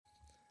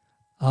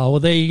Oh, well,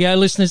 there you go,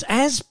 listeners.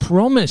 As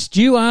promised,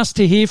 you asked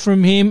to hear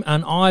from him,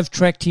 and I've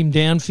tracked him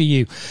down for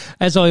you.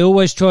 As I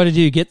always try to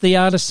do, get the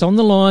artists on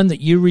the line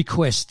that you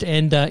request.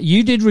 And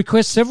you did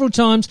request several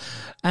times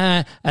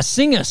a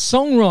singer,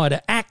 songwriter,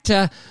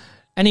 actor,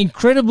 an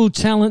incredible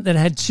talent that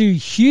had two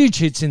huge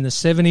hits in the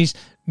 70s,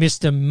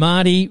 Mr.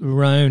 Marty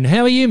Roan.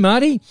 How are you,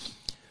 Marty?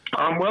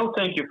 I'm well,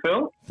 thank you,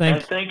 Phil.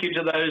 And thank you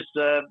to those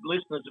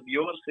listeners of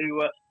yours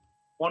who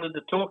wanted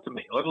to talk to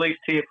me, or at least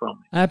hear from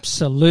me.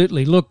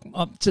 Absolutely. Look,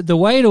 the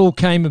way it all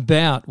came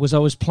about was I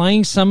was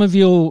playing some of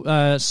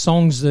your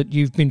songs that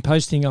you've been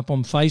posting up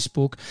on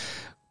Facebook,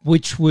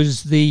 which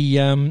was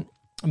the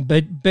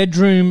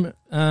bedroom...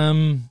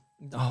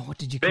 what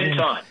did you call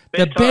Bedtime.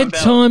 The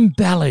bedtime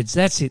ballads.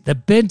 That's it. The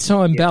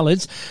bedtime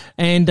ballads.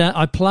 And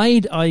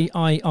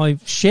I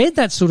shared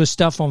that sort of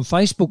stuff on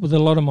Facebook with a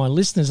lot of my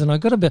listeners, and I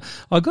got a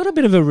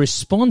bit of a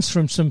response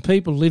from some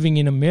people living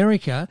in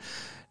America.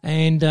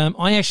 And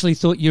I actually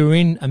thought you were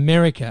in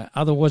America.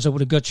 Otherwise, I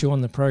would have got you on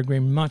the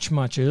program much,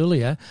 much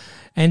earlier.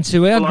 And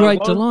to our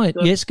great delight,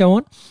 yes, go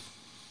on.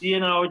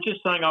 I was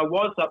just saying I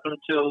was up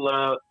until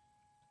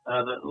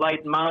the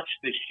late March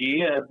this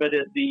year, but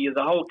the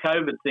whole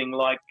COVID thing,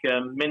 like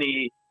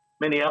many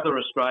other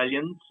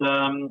Australians,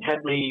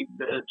 had me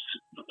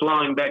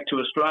flying back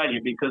to Australia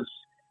because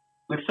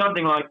with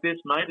something like this,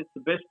 mate, it's the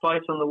best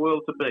place in the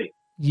world to be.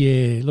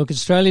 Yeah, look,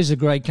 Australia's a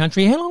great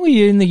country. How long were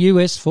you in the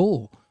US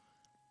for?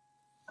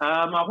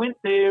 I went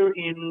there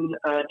in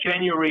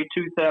January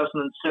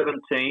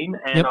 2017,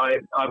 and yep.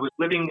 I was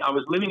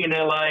living in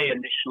LA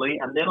initially,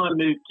 and then I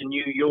moved to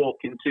New York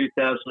in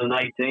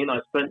 2018. I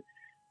spent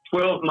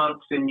 12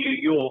 months in New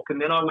York,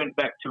 and then I went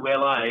back to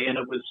LA, and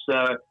it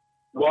was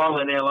while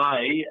in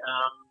LA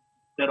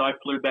that I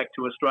flew back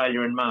to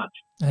Australia in March.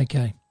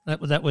 Okay.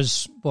 That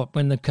was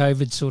when the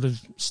COVID sort of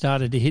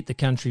started to hit the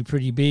country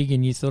pretty big,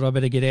 and you thought, I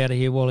better get out of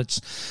here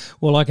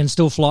while I can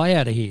still fly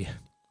out of here.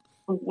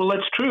 Well,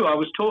 that's true. I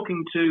was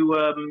talking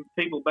to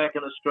people back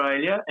in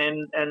Australia,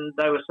 and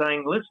they were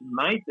saying, listen,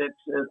 mate,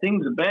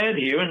 things are bad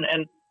here,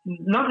 and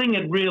nothing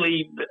had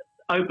really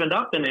opened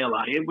up in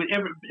LA. It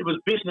was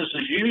business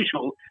as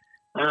usual,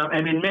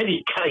 and in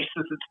many cases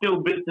it's still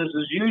business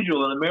as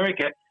usual in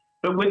America.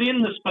 But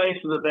within the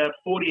space of about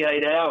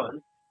 48 hours,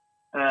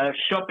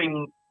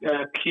 shopping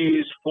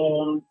queues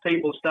formed,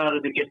 people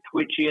started to get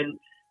twitchy, and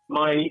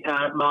my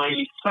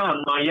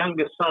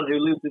youngest son, who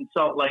lives in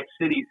Salt Lake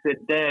City,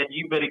 said, Dad,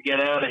 you better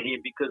get out of here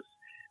because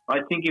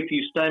I think if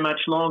you stay much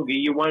longer,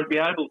 you won't be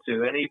able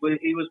to. And he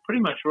was pretty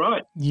much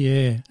right.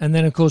 Yeah. And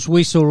then, of course,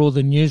 we saw all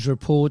the news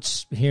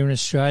reports here in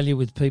Australia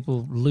with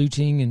people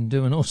looting and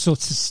doing all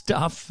sorts of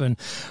stuff. And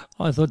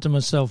I thought to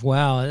myself,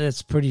 wow,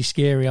 that's pretty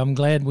scary. I'm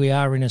glad we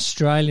are in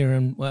Australia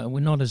and we're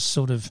not as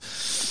sort of,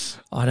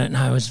 I don't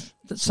know, as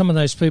some of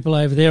those people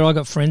over there. I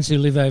got friends who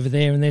live over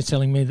there and they're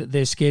telling me that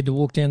they're scared to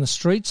walk down the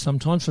street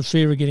sometimes for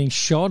fear of getting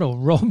shot or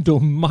robbed or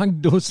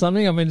mugged or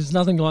something. I mean, there's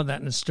nothing like that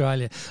in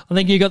Australia. I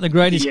think you've got the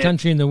greatest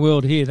country in the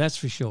world here, that's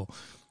for sure.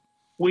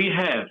 We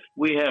have,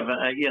 and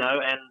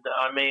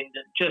I mean,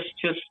 just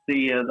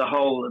the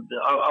whole.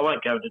 I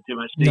won't go into too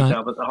much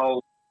detail, but the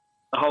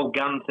whole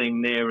gun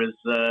thing there is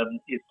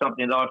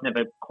something that I've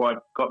never quite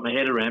got my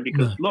head around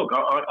because look,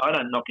 I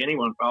don't knock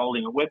anyone for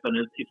holding a weapon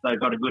if they've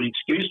got a good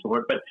excuse for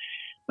it, but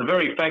the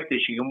very fact that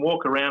you can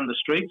walk around the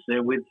streets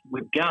there with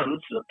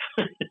guns,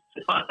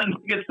 I don't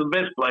think it's the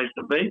best place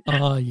to be.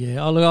 Oh,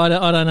 yeah. Look, I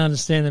don't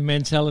understand the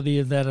mentality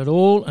of that at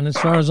all. And as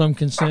far as I'm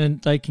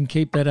concerned, they can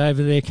keep that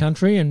over their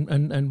country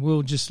and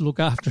we'll just look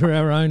after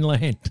our own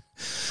land.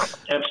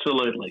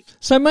 Absolutely.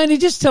 So, Matey,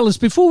 just tell us,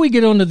 before we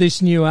get on to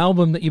this new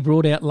album that you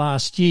brought out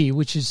last year,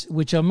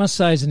 which I must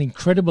say is an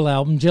incredible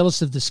album,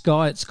 Jealous of the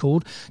Sky it's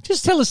called,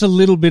 just tell us a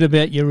little bit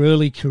about your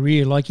early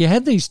career. Like, you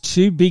had these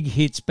two big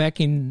hits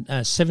back in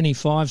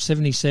 75,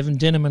 77,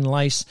 Denim and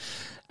Lace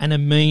and A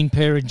Mean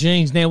Pair of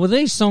Jeans. Now, were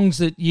these songs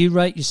that you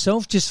wrote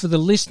yourself just for the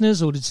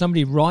listeners, or did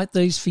somebody write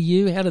these for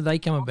you? How did they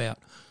come about?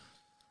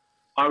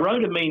 I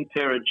wrote A Mean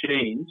Pair of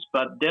Jeans,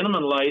 but Denim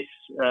and Lace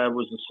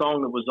was a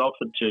song that was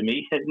offered to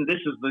me, and this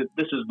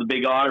is the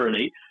big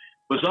irony,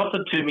 was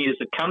offered to me as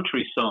a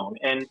country song,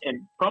 and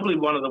probably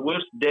one of the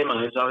worst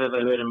demos I've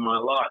ever heard in my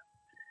life.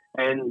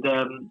 And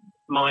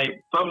my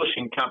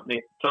publishing company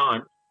at the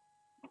time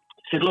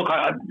said, look,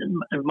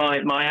 my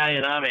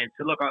A&R man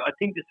said, look, I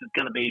think this is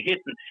going to be a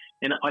hit.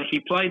 And he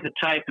played the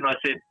tape, and I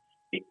said,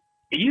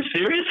 are you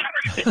serious?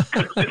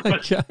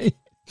 Okay.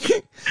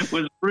 It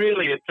was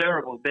really a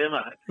terrible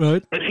demo.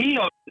 Right. But he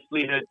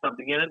obviously heard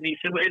something in it, and he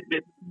said,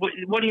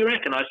 what do you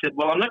reckon? I said,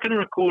 well, I'm not going to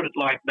record it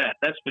like that,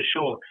 that's for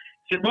sure.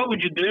 He said, what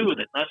would you do with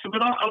it? And I said,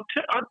 well,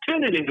 I'll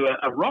turn it into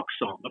a rock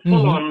song, a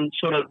full-on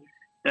sort of,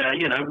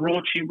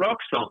 raunchy rock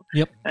song.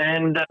 Yep.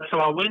 And so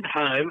I went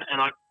home,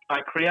 and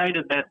I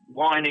created that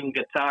whining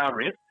guitar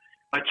riff.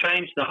 I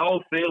changed the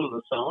whole feel of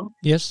the song.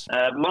 Yes.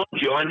 Mind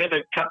you, I never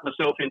cut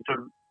myself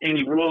into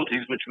any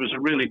royalties, which was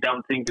a really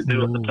dumb thing to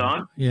do at the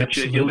time. Yeah, but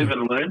you live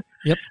and learn.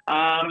 Yep.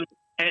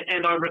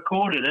 And I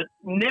recorded it,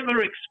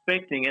 never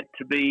expecting it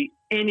to be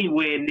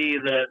anywhere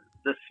near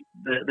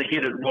the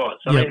hit it was.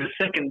 I mean, the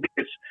second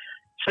biggest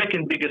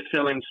second biggest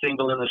selling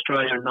single in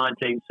Australia in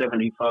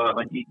 1975.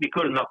 You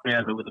could have knocked me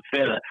over with a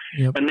feather.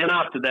 Yep. And then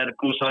after that, of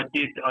course, I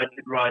did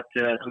write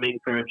Amin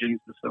Faraj's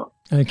The Song.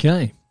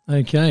 Okay.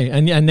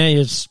 And now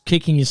you're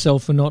kicking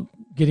yourself for not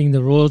getting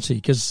the royalty,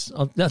 because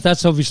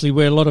that's obviously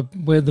where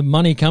where the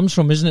money comes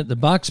from, isn't it? The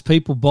bucks,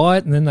 people buy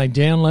it and then they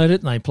download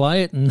it and they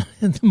play it, and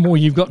the more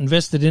you've got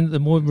invested in it, the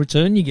more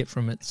return you get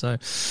from it. So,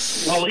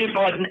 well,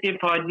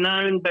 if I'd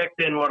known back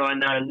then what I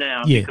know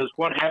now, because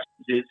what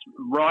happens is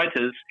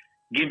writers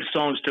give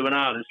songs to an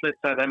artist. Let's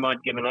say they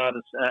might give an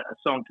artist a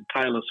song to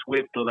Taylor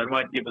Swift, or they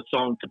might give a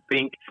song to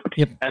Pink,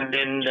 and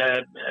then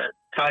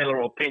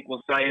Taylor or Pink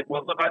will say,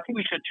 well, look, I think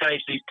we should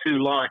change these 2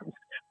 lines.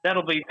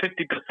 That'll be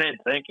 50%,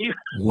 thank you.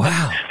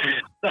 Wow.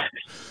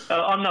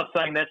 I'm not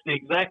saying that's the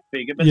exact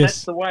figure, but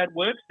that's the way it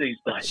works these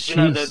days. Jeez. You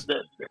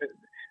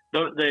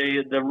know,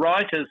 the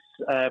writers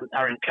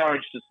are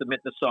encouraged to submit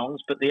the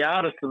songs, but the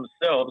artists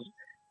themselves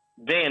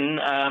then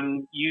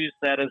use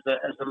that as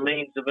a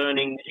means of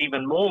earning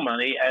even more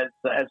money as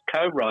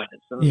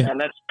co-writers, and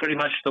that's pretty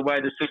much the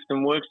way the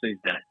system works these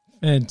days.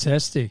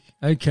 Fantastic.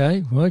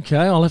 Okay.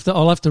 I'll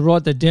have to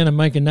write that down and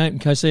make a note in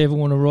case I ever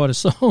want to write a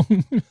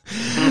song.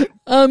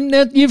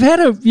 Now you've had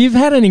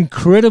an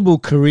incredible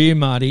career,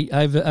 Marty,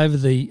 over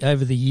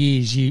the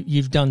years.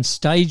 You've done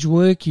stage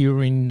work. You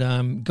were in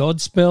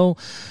Godspell.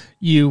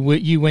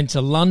 You went to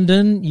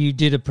London. You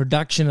did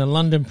a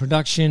London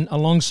production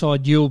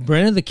alongside Yul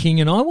Brynner, The King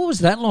and I. What was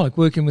that like,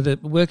 working with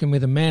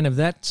a man of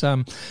that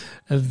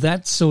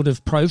sort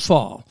of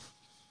profile?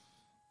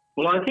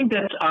 Well, I think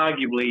that's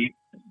arguably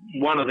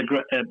one of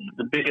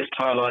the biggest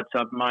highlights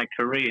of my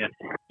career.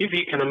 If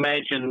you can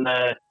imagine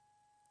a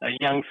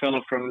young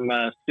fellow from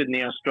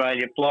Sydney,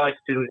 Australia, flies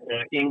to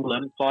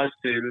England, flies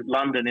to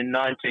London in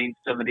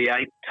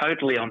 1978,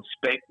 totally on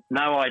spec,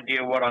 no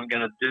idea what I'm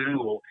going to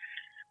do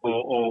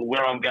or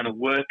where I'm going to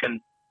work,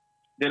 and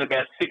then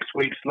about 6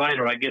 weeks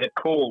later I get a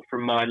call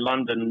from my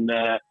London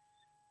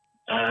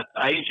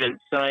agent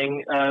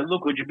saying,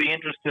 look, would you be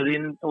interested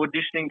in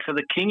auditioning for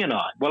The King and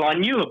I? Well, I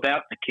knew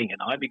about The King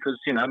and I because,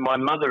 my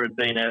mother had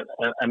been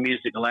a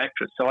musical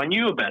actress, so I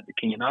knew about The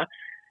King and I.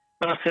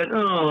 But I said,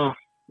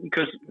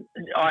 because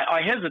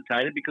I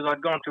hesitated because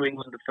I'd gone to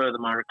England to further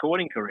my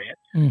recording career.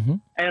 Mm-hmm.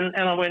 And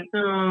I went,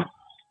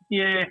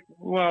 yeah,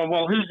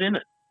 well, who's in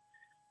it?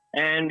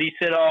 And he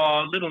said,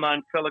 a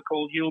little-known fella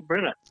called Yul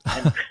Brynner.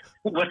 And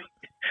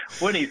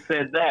when he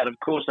said that, of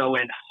course, I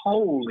went,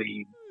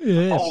 holy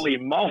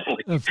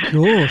moly. Of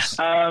course.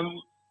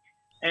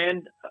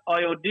 And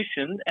I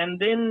auditioned, and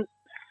then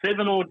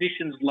 7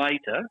 auditions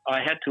later,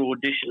 I had to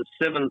audition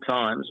 7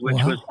 times,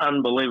 which was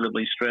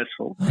unbelievably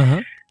stressful.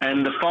 Uh-huh.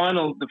 And the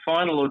final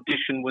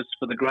audition was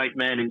for the great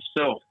man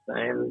himself.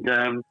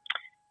 And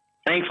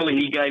thankfully,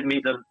 he gave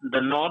me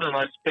the nod, and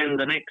I spent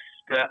the next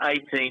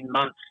 18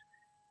 months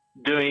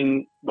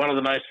doing one of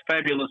the most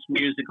fabulous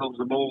musicals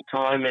of all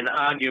time, and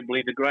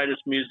arguably the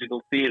greatest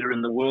musical theatre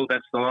in the world.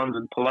 That's the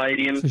London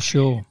Palladium. For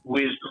sure.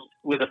 With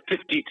a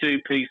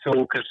 52-piece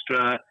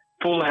orchestra,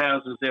 full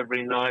houses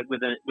every night,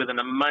 with an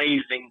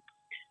amazing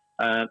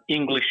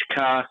English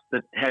cast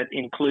that had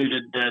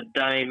included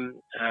Dame.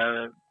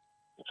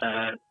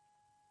 I've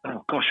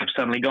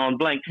suddenly gone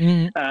blank.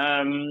 Mm.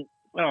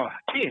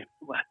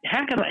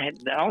 How can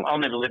I'll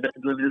never live this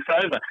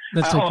over.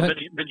 That's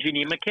okay.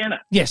 Virginia McKenna.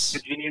 Yes.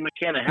 Virginia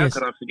McKenna. How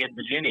could I forget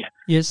Virginia?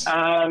 Yes.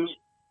 And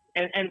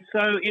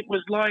so it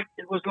was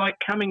like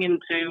coming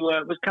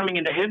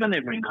into heaven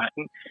every night.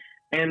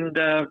 And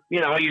I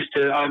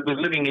was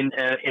living in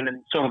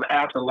sort of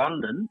outer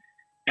London,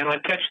 and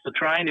I'd catch the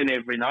train in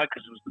every night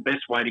because it was the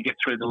best way to get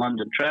through the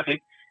London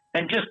traffic.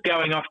 And just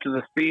going off to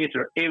the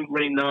theatre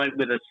every night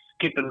with a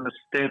skip and a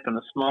step and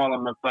a smile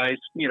on my face,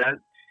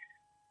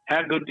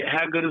 how good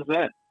is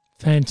that?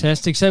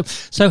 Fantastic.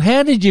 So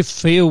how did you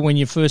feel when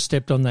you first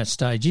stepped on that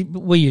stage?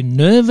 Were you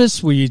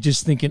nervous? Were you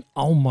just thinking,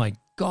 oh my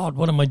God,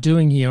 what am I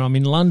doing here? I'm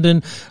in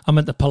London. I'm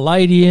at the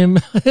Palladium.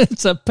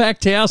 It's a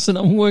packed house and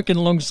I'm working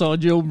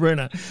alongside Yul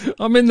Brynner.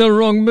 I'm in the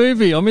wrong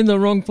movie. I'm in the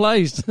wrong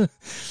place.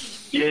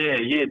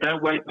 Yeah.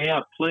 Don't wake me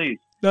up, please.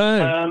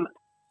 No.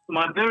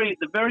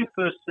 The very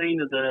first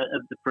scene of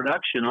the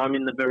production, I'm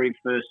in the very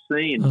first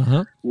scene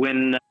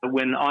when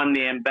I'm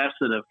the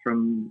ambassador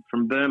from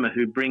Burma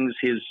who brings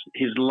his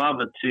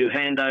lover to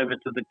hand over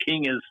to the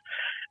king as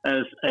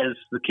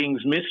the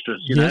king's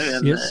mistress,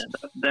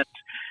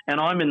 and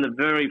I'm in the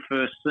very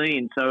first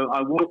scene. So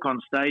I walk on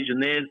stage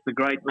and there's the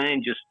great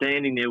man just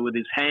standing there with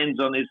his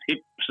hands on his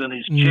hips and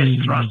his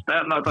chest thrust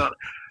out, and I thought,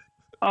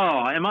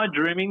 oh, am I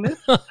dreaming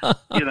this?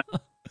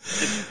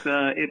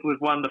 It was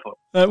wonderful.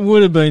 It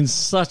would have been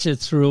such a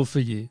thrill for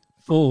you,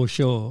 for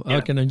sure.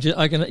 Yeah.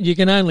 You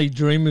can only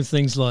dream of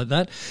things like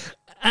that.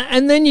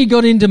 And then you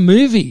got into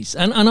movies,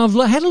 and I've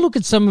had a look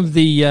at some of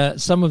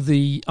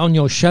the on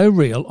your show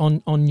reel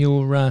on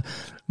your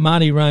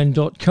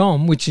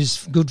martyroan.com, which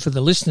is good for the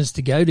listeners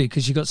to go to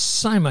because you've got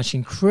so much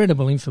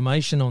incredible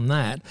information on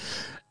that.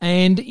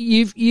 And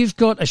you've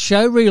got a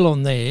show reel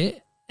on there.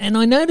 And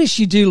I notice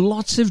you do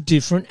lots of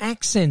different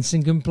accents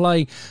and can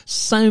play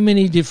so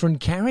many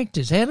different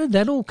characters. How did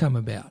that all come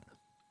about?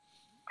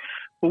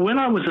 Well, when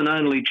I was an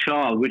only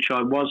child, which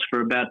I was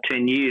for about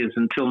 10 years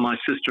until my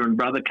sister and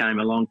brother came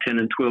along 10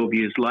 and 12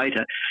 years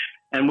later,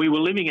 and we were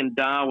living in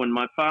Darwin.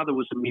 My father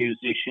was a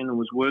musician and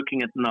was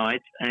working at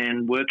night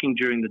and working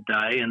during the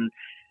day, and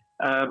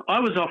I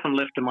was often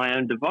left to my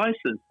own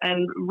devices.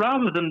 And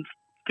rather than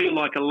feel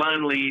like a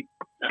lonely,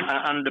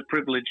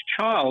 underprivileged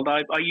child,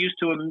 I used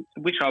to,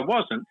 which I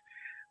wasn't,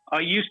 I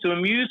used to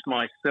amuse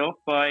myself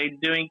by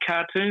doing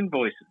cartoon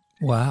voices.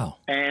 Wow.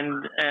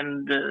 And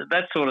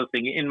that sort of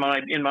thing in my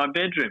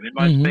bedroom, in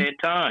my spare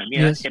time.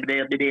 You Yes. know,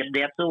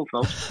 that's all,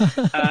 folks.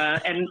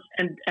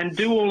 And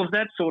do all of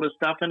that sort of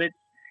stuff. And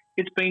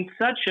it's been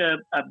such a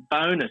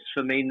bonus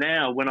for me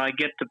now when I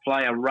get to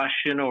play a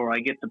Russian, or I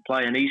get to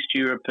play an East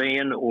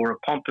European, or a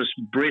pompous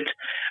Brit,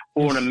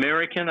 or an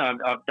American.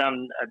 I've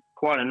done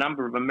quite a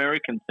number of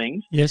American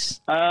things. Yes.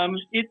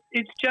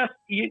 It's just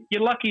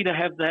you're lucky to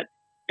have that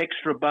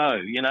extra bow,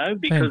 you know,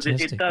 because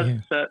it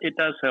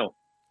does help.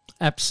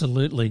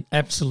 Absolutely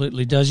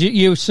does.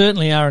 You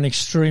certainly are an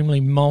extremely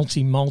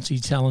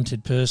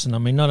multi-talented person. I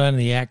mean, not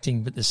only the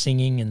acting, but the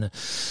singing and the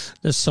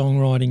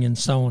songwriting and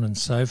so on and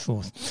so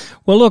forth.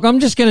 Well, look,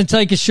 I'm just going to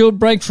take a short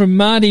break from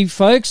Marty,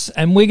 folks,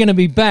 and we're going to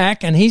be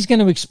back, and he's going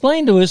to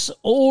explain to us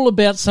all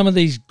about some of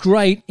these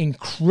great,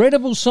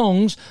 incredible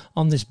songs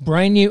on this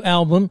brand new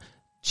album,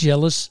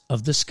 Jealous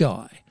of the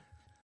Sky.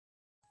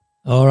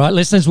 All right,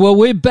 listeners. Well,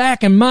 we're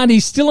back, and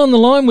Marty's still on the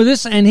line with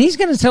us, and he's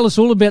going to tell us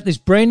all about this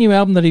brand new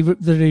album that he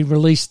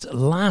released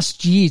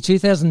last year,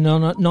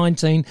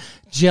 2019,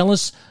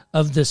 Jealous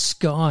of the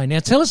Sky. Now,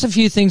 tell us a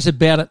few things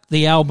about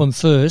the album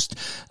first,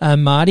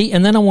 Marty,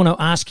 and then I want to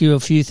ask you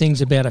a few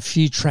things about a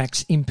few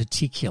tracks in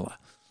particular.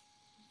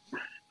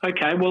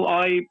 Okay, well,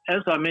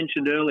 as I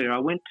mentioned earlier, I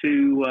went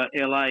to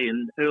LA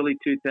in early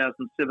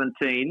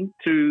 2017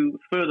 to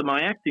further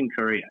my acting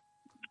career,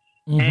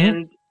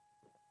 and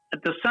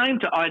at the same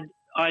time,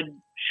 I'd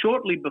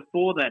shortly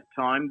before that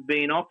time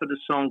been offered a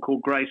song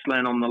called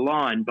Graceland on the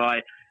Line by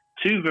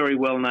two very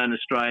well-known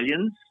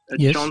Australians,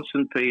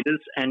 Johnson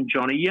Peters and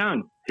Johnny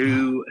Young,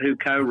 who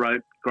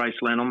co-wrote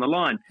Graceland on the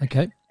Line.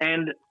 Okay.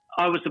 And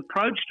I was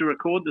approached to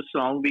record the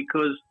song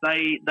because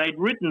they'd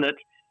written it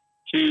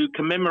to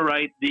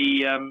commemorate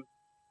the,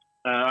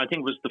 I think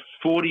it was the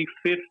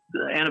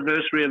 45th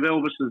anniversary of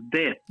Elvis's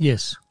death.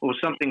 Yes. Or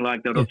something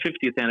like that, or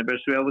 50th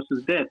anniversary of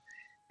Elvis's death.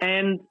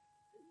 And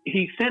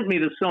he sent me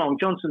the song,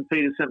 Johnson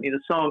Peters sent me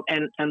the song,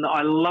 and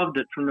I loved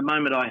it from the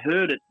moment I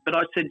heard it. But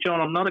I said, John,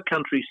 I'm not a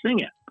country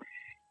singer.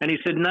 And he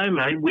said, no,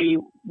 mate, we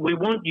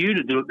want you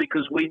to do it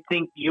because we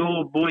think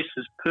your voice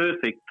is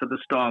perfect for the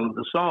style of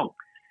the song.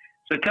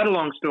 So cut a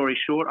long story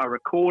short, I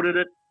recorded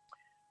it,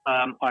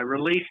 I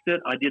released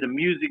it, I did a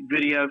music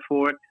video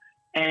for it,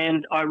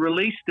 and I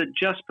released it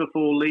just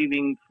before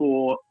leaving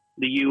for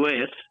the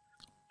US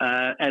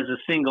as a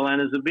single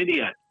and as a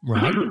video.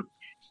 Right.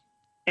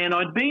 And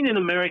I'd been in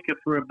America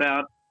for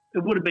about,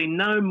 it would have been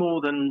no more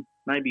than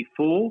maybe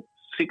 4-6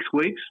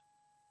 weeks.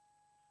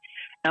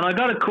 And I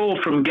got a call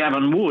from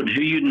Gavin Wood,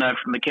 who you'd know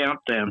from the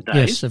Countdown days.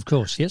 Yes, of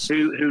course, yes.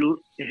 Who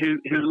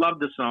loved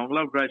the song,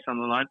 loved Grace on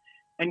the Line.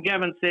 And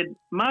Gavin said,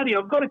 Marty,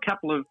 I've got a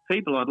couple of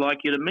people I'd like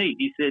you to meet.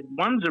 He said,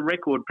 one's a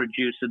record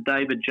producer,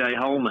 David J.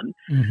 Holman,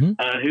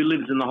 who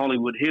lives in the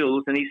Hollywood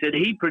Hills. And he said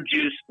he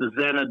produced the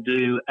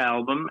Xanadu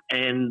album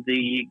and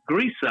the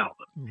Grease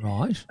album.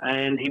 Right.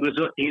 And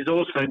he's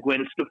also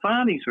Gwen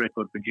Stefani's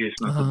record producer.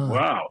 And I thought,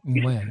 wow.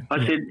 He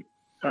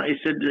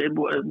said,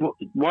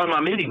 why am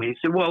I meeting him? He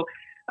said, well,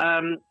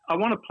 I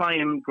want to play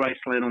him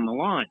Graceland on the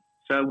Line.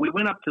 So we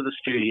went up to the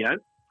studio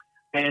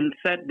and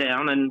sat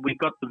down, and we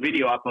got the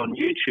video up on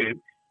YouTube.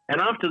 And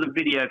after the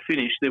video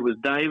finished, there was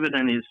David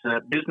and his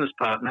business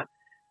partner.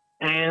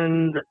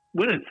 And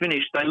when it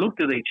finished, they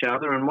looked at each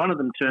other, and one of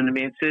them turned to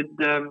me and said,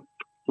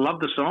 love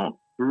the song,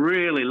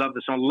 really love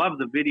the song, love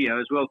the video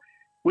as well.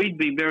 We'd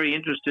be very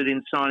interested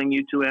in signing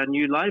you to our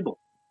new label.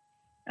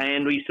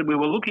 And we said we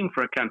were looking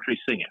for a country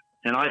singer.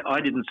 And I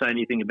didn't say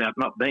anything about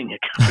not being a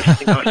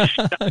country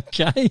singer.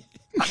 Okay.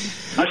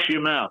 Hush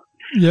your mouth.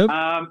 Yep.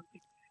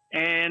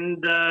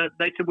 And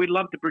they said, we'd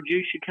love to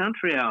produce your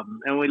country album,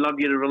 and we'd love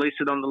you to release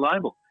it on the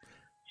label.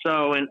 So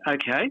I went,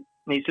 okay. And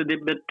he said,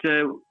 but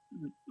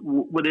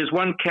well, there's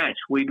one catch.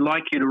 We'd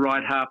like you to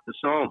write half the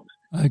songs.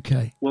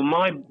 Okay. Well,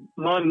 my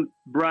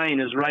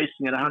brain is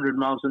racing at 100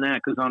 miles an hour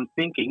because I'm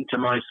thinking to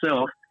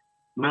myself,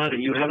 Marty,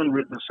 you haven't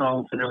written a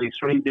song for nearly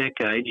 3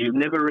 decades. You've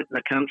never written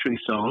a country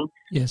song.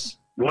 Yes.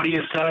 What do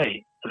you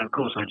say? And, of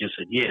course, I just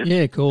said yes.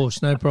 Yeah, of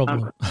course. No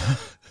problem.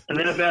 And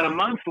then about a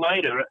month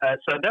later,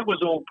 so that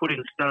was all put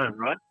in stone,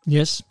 right?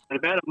 Yes. And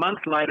about a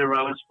month later,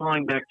 I was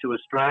flying back to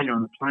Australia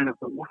on the plane. I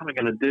thought, what am I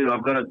going to do?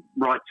 I've got to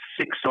write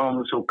 6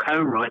 songs or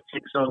co-write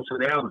 6 songs for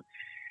the album.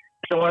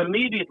 So I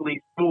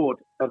immediately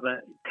thought of a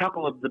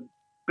couple of the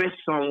best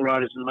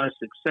songwriters and most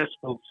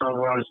successful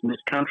songwriters in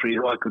this country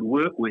who I could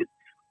work with.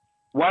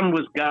 One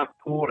was Garth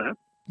Porter.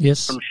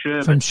 Yes. From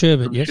Sherbet. From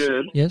Sherbet, yes.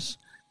 Sherb. Yes.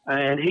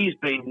 And he's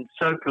been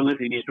so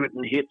prolific. He's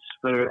written hits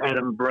for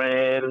Adam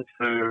Brand,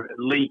 for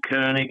Lee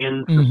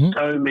Kernaghan, for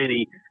so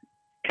many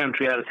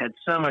country artists, had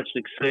so much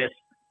success.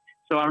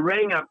 So I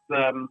rang up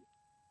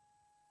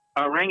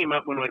I rang him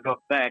up when I got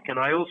back, and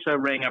I also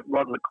rang up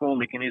Rod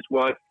McCormick and his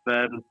wife,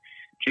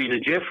 Gina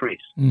Jeffries,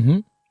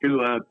 who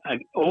are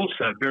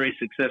also very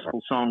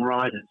successful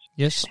songwriters.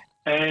 Yes.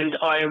 And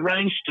I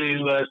arranged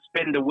to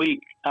spend a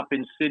week up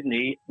in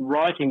Sydney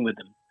writing with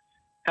them.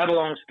 Cut a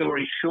long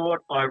story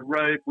short,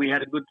 we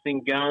had a good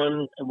thing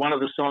going. One of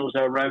the songs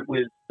I wrote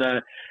with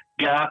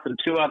Garth and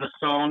two other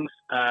songs.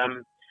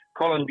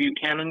 Colin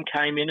Buchanan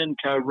came in and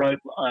co-wrote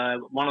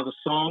one of the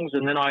songs,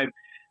 and then I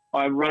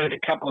wrote a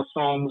couple of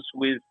songs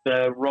with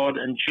Rod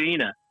and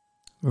Gina.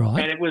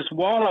 Right. And it was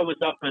while I was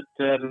up at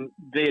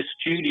their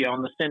studio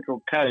on the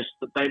Central Coast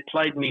that they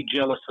played me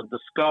Jealous of the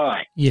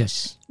Sky.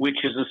 Yes. Which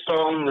is a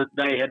song that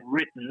they had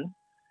written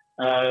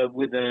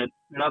with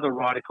another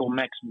writer called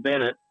Max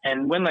Bennett.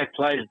 And when they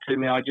played it to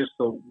me, I just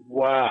thought,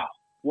 wow,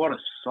 what a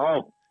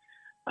song.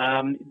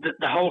 The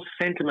whole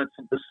sentiments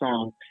of the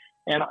song.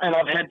 And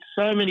I've had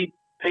so many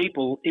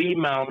people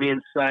email me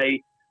and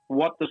say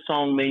what the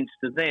song means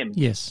to them.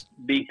 Yes.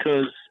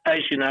 Because, as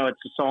you know, it's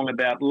a song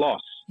about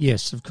loss.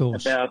 Yes, of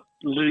course. About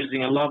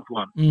losing a loved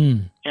one.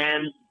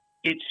 And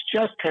it's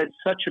just had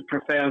such a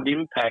profound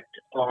impact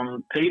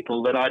on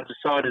people that I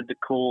decided to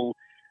call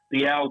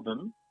the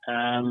album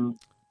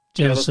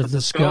Jealous of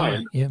the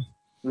Sky. Yeah.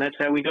 And that's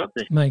how we got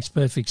there. Makes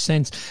perfect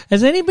sense.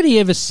 Has anybody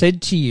ever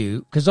said to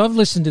you, because I've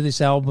listened to this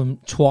album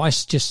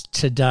twice just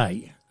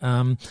today,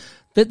 that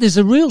there's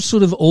a real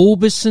sort of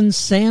Orbison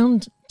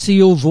sound to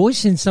your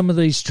voice in some of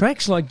these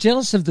tracks, like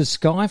Jealous of the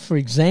Sky, for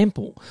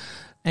example,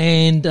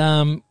 and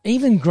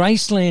even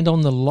Graceland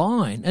on the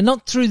Line, and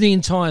not through the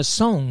entire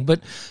song,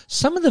 but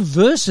some of the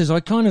verses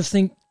I kind of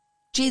think,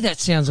 gee, that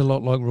sounds a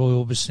lot like Roy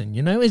Orbison,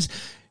 you know?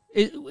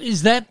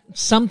 Is that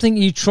something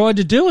you tried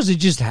to do? Has it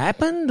just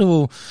happened,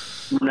 or?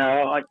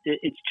 No,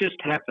 it's just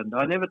happened.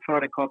 I never try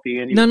to copy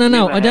anything.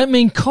 No. I don't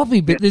mean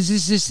copy, but there's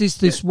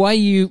this way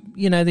you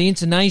know, the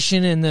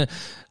intonation and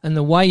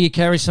the way you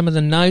carry some of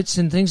the notes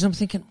and things. I'm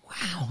thinking,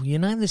 wow, you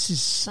know, this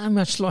is so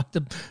much like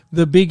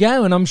the Big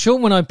O, and I'm sure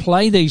when I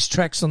play these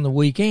tracks on the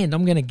weekend,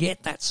 I'm going to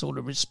get that sort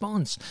of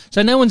response.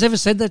 So no one's ever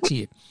said that to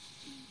you?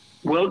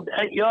 Well,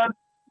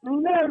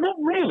 no, not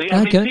really.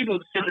 I mean, people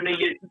have said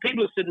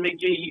to me,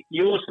 gee,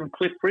 yours and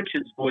Cliff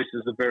Richard's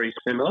voices are very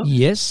similar.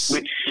 Yes.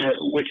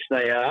 Which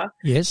they are.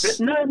 Yes.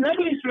 But no,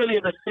 nobody's really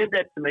ever said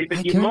that to me.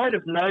 But you might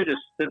have noticed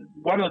that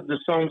one of the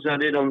songs I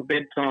did on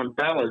Bedtime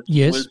Ballads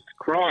was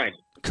Crying.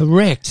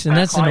 Correct. And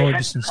that's an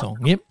Orbison song.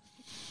 Yep.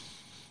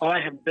 I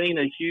have been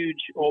a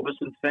huge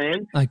Orbison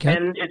fan. Okay.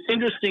 And it's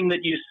interesting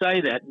that you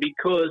say that,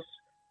 because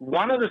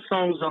one of the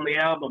songs on the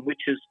album,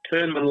 which is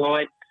Turn the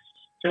Lights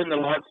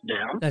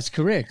Down. That's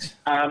correct.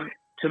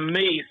 To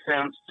me,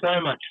 sounds so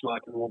much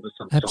like an Orbison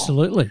song.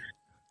 Absolutely.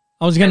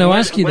 I was going to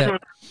ask you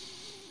that.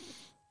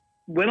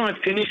 When I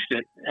finished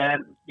it,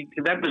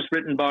 that was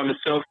written by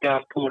myself,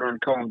 Garth Porter,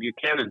 and Colin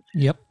Buchanan.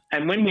 Yep.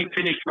 And when we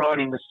finished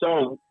writing the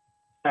song,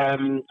 I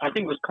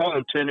think it was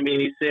Colin turned to me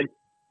and he said,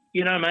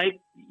 you know,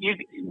 mate,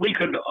 we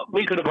could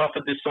have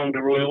offered this song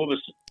to Roy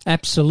Orbison.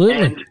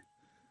 Absolutely.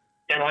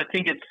 And I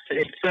think it's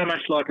so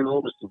much like an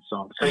Orbison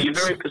song. So you're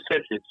very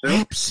perceptive, sir.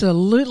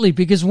 Absolutely,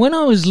 because when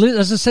I was,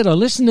 as I said, I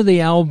listened to the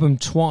album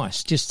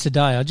twice just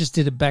today. I just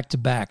did it back to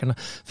back, and the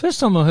first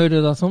time I heard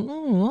it, I thought,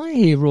 oh, I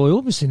hear Roy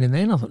Orbison in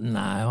there. And I thought, no,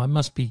 I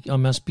must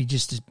be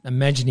just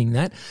imagining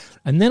that.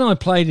 And then I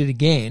played it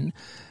again,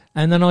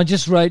 and then I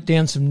just wrote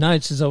down some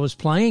notes as I was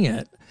playing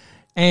it.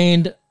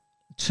 And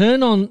turn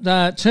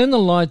the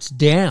lights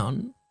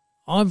down.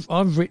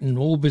 I've written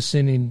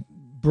Orbison in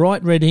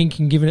bright red ink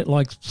and given it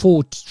like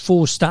four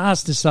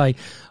stars to say,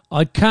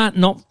 I can't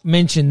not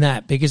mention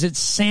that because it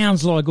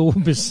sounds like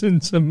Orbison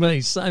to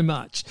me so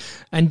much.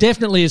 And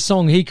definitely a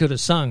song he could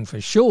have sung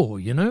for sure,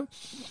 you know?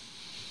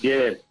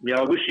 Yeah,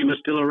 I wish he was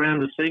still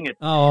around to sing it.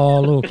 Oh,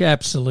 look,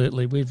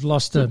 absolutely. We've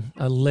lost a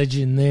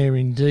legend there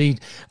indeed.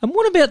 And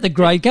what about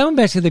going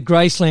back to the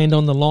Graceland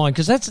on the Line,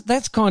 because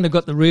that's kind of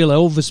got the real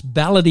Elvis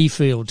ballady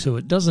feel to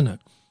it, doesn't it?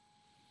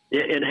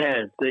 Yeah, it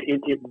has.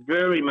 It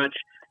very much...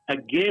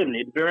 Again,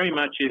 it very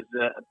much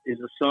is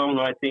a song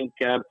I think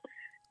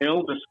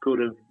Elvis could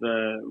have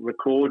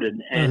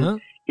recorded,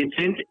 and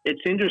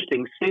it's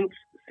interesting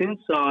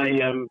since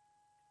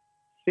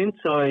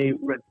I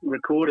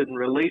recorded and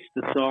released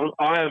the song,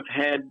 I have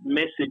had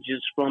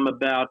messages from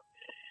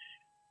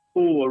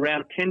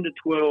around 10 to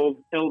 12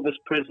 Elvis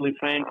Presley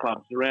fan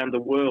clubs around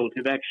the world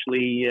who've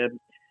actually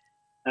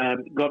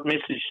got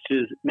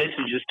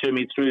messages to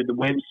me through the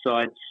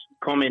websites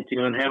commenting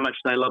on how much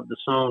they love the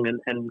song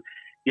and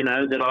you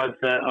know, that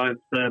I've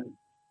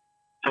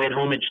paid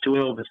homage to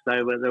Elvis.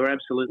 They were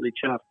absolutely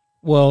chuffed.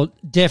 Well,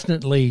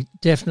 definitely,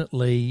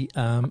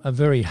 a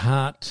very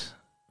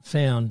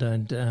heart-found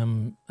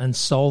and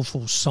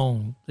soulful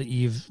song that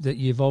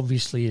you've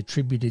obviously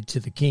attributed to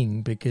the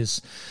King,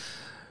 because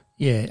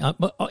he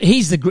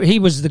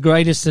was the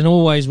greatest and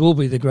always will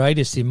be the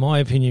greatest in my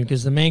opinion,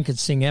 because the man could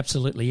sing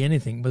absolutely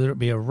anything, whether it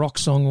be a rock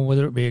song or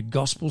whether it be a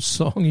gospel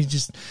song.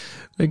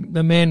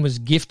 The man was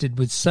gifted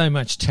with so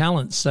much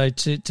talent. So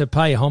to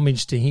pay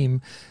homage to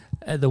him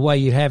the way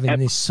you have in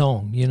this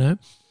song, you know.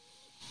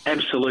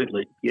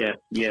 Absolutely, yeah.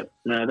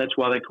 No, that's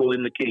why they call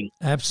him the king.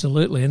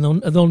 Absolutely, and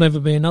there'll never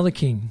be another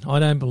king. I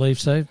don't believe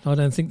so. I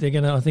don't think they're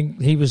going to. I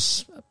think he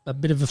was a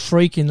bit of a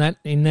freak in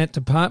that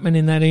department,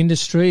 in that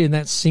industry, in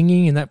that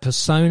singing, in that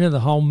persona. The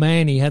whole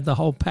man, he had the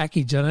whole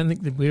package. I don't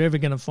think that we're ever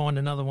going to find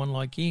another one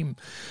like him.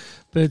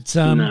 But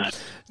No.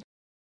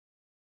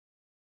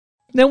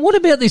 now, what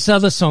about this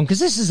other song? Because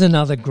this is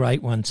another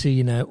great one too.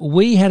 You know,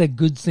 We Had a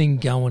Good Thing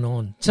Going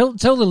On. Tell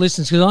the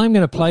listeners, because I'm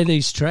going to play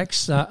these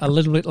tracks a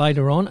little bit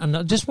later on, and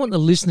I just want the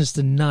listeners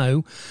to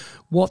know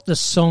what the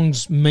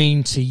songs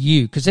mean to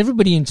you, because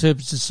everybody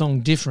interprets the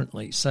song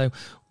differently. So,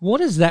 what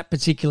does that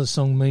particular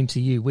song mean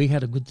to you? We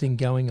Had a Good Thing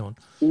Going On.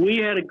 We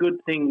Had a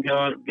Good Thing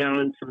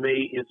going for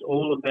me is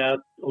all about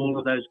all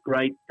of those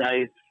great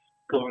days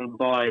gone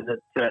by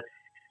that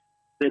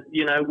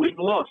you know we've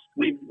lost.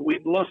 We've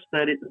lost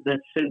that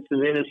sense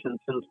of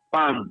innocence and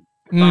fun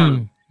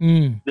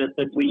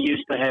that we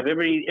used to have.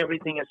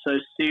 Everything is so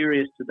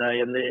serious today,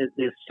 and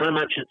there's so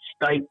much at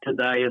stake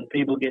today, and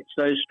people get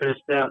so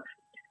stressed out.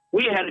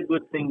 We Had a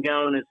Good Thing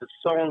Going is a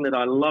song that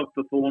I love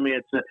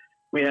performing.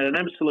 We had an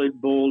absolute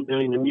ball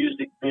doing the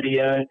music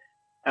video,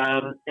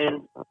 and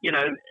you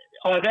know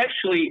I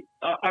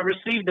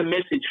received a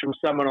message from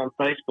someone on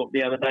Facebook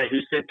the other day who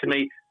said to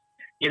me,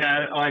 you know,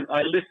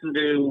 I listen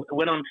to,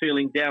 when I'm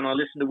feeling down, I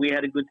listen to We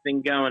Had a Good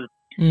Thing Going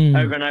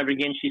over and over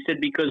again. She said,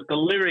 because the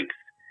lyrics,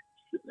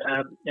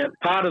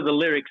 part of the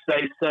lyrics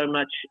say so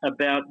much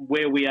about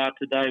where we are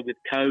today with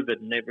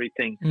COVID and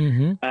everything.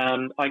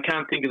 I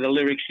can't think of the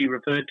lyrics she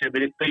referred to,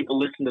 but if people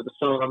listen to the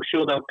song, I'm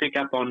sure they'll pick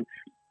up on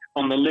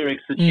the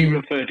lyrics that she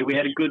referred to. We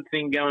had a good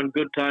thing going,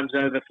 good times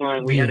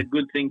overflowing. We had a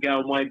good thing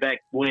going way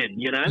back when,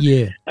 you know?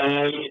 Yeah.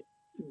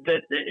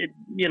 That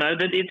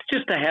it's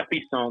just a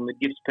happy song that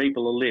gives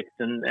people a lift,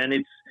 and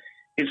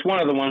it's one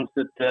of the ones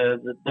that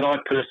I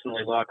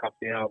personally like off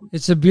the album.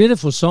 It's a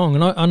beautiful song,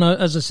 and I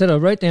as I said, I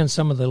wrote down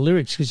some of the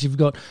lyrics because you've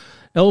got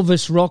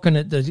Elvis rocking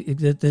at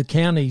the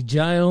county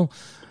jail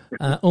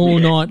all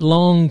night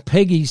long.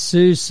 Peggy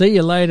Sue, see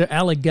you later,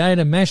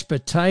 alligator, mashed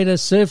potato,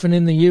 surfing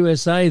in the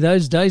USA.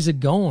 Those days are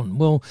gone.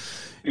 Well,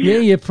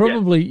 you're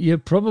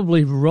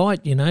probably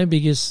right, you know,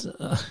 because.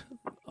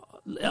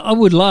 I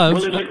would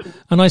love,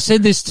 and I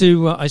said this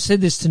to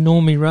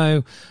Normie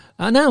Rowe.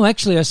 No,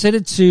 actually, I said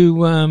it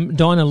to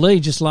Dinah Lee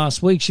just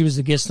last week. She was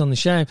the guest on the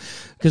show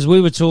because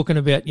we were talking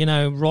about, you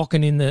know,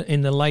 rocking in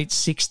the late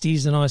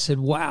 60s, and I said,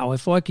 wow,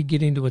 if I could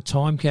get into a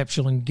time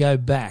capsule and go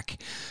back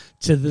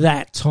to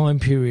that time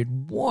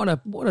period, what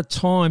a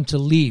time to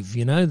live,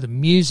 you know, the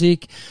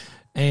music.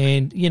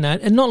 And, you know,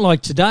 and not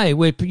like today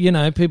where, you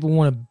know, people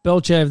want to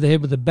belch over the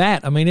head with a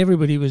bat. I mean, it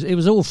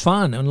was all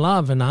fun and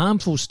love and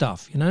harmful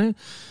stuff, you know.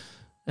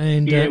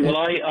 And well,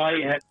 I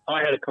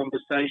had a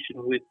conversation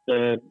with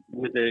a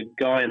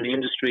guy in the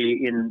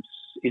industry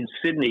in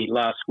Sydney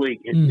last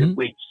week.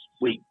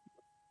 We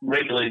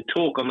regularly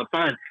talk on the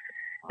phone,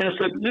 and I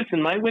said,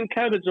 "Listen, mate, when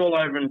COVID's all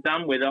over and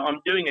done with, I'm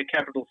doing a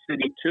capital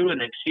city tour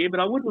next year, but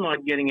I wouldn't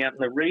mind getting out in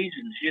the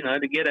regions, you know,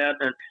 to get out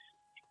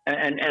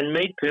and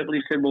meet people."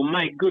 He said, "Well,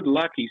 mate, good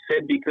luck," he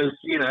said, "because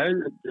you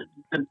know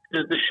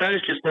the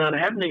shows just aren't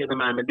happening at the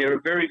moment. There are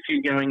very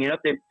few going out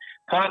there,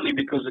 partly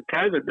because of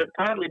COVID, but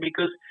partly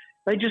because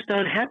they just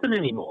don't happen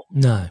anymore."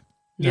 No.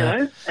 You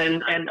know,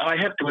 and I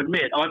have to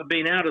admit, I've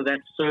been out of that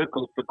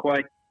circle for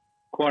quite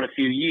a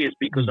few years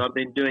because I've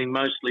been doing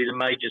mostly the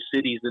major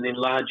cities and in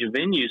larger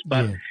venues.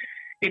 But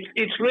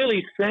it's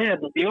really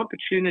sad that the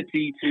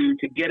opportunity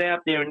to get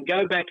out there and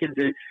go back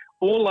into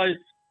all those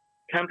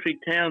country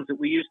towns that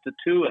we used to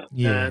tour,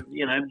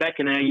 you know, back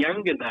in our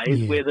younger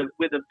days, where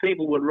the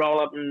people would roll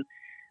up and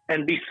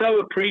be so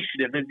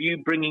appreciative of you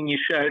bringing your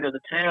show to the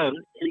town,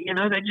 you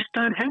know, they just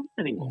don't happen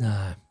anymore.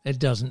 No, it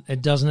doesn't.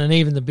 And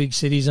even the big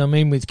cities, I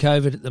mean, with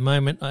COVID at the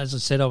moment, as I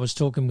said, I was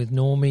talking with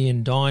Normie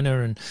and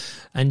Dinah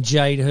and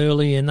Jade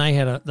Hurley, and they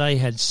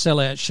had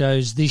sellout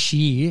shows this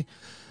year,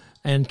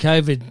 and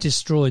COVID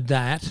destroyed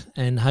that,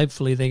 and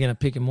hopefully they're going to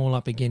pick them all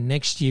up again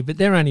next year. But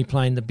they're only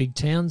playing the big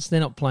towns. They're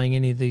not playing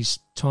any of these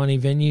tiny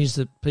venues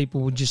that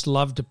people would just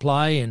love to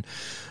play, and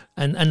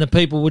the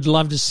people would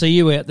love to see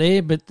you out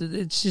there, but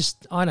it's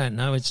just, I don't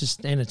know, it's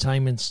just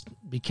entertainment's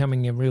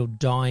becoming a real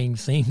dying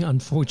thing,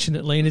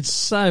 unfortunately, and it's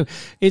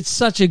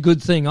such a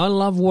good thing. I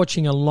love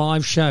watching a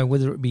live show,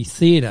 whether it be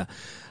theatre.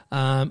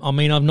 I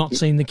mean, I've not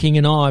seen The King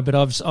and I, but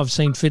I've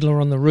seen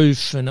Fiddler on the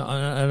Roof and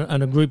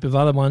a group of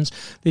other ones.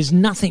 There's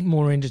nothing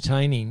more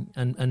entertaining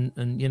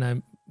and you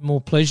know,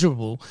 more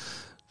pleasurable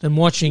than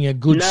watching a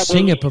good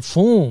singer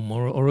perform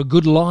or a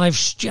good live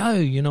show,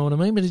 you know what I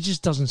mean? But it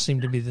just doesn't seem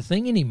to be the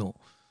thing anymore.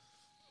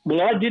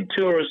 Well, I did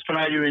tour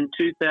Australia in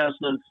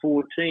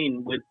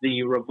 2014 with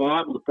the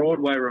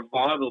Broadway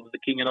revival of The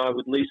King and I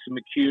with Lisa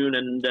McCune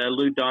and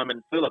Lou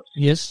Diamond Phillips.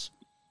 Yes.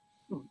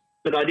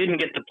 But I didn't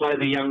get to play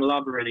the young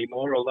lover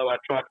anymore, although I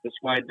tried to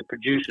persuade the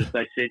producers.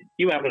 They said,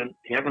 "You haven't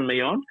having me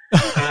on."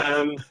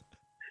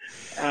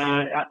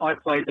 I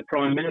played the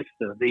Prime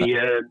Minister,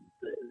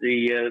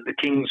 the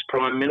King's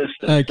Prime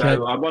Minister. Okay.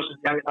 So I wasn't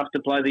young enough to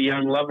play the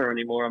young lover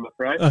anymore, I'm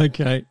afraid.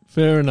 Okay,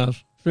 fair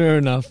enough. Fair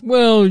enough.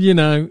 Well,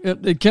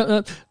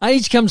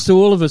 age comes to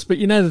all of us, but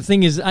the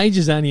thing is, age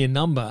is only a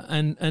number,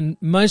 and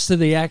most of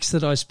the acts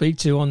that I speak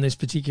to on this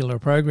particular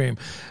program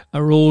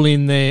are all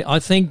in there. I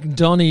think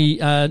Lonnie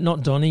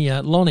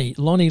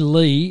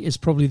Lee is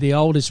probably the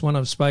oldest one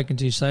I've spoken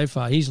to so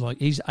far. He's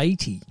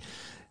 80,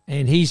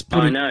 and he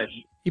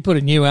put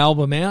a new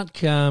album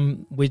out,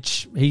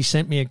 which he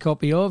sent me a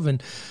copy of,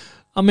 and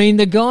I mean,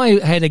 the guy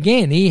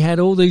had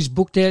all these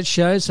booked out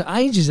shows. So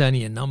age is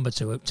only a number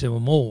to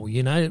them all,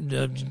 Jade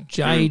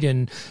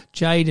and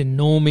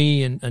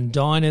Normie and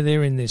Dinah,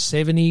 they're in their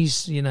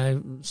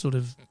 70s, sort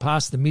of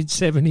past the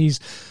mid-70s.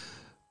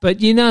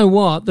 But you know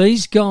what?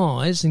 These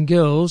guys and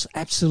girls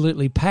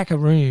absolutely pack a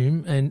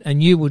room,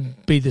 and you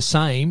would be the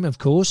same, of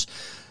course.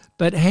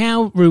 But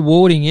how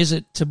rewarding is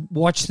it to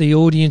watch the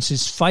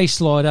audience's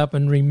face light up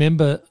and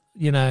remember,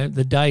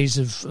 the days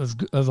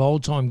of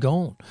old time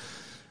gone?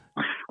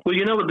 Well,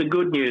 you know what the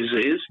good news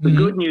is? The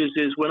good news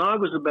is when I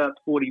was about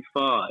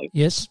 45,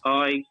 yes,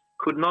 I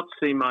could not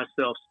see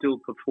myself still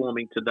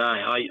performing today.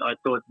 I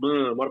thought,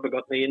 what have I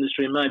got in the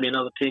industry? Maybe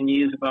another 10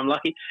 years if I'm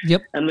lucky.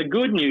 Yep. And the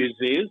good news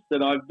is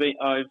that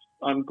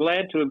I'm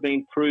glad to have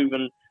been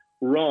proven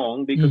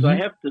wrong, because I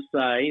have to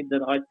say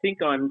that I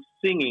think I'm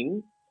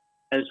singing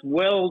as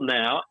well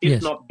now,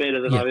 if not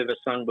better than I've ever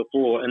sung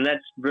before. And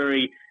that's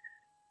very,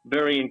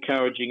 very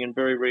encouraging and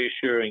very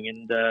reassuring,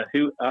 and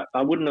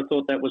I wouldn't have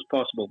thought that was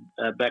possible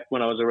back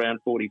when I was around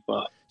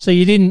 45. So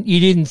you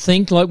didn't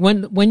think, like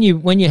when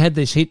you had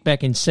this hit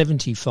back in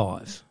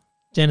 75,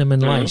 Denim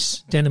and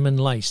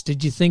Lace,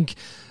 did you think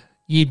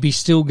you'd be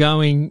still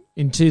going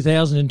in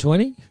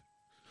 2020?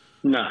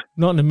 No,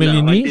 not in a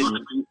million years. I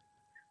didn't.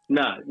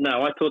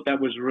 No, I thought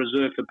that was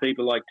reserved for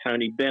people like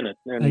Tony Bennett.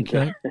 And,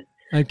 okay.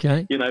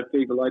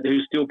 People like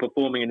who's still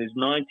performing in his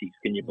 90s.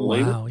 Can you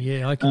believe it? Wow,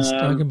 yeah, I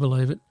can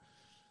believe it.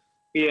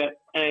 Yeah,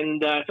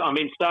 and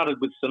started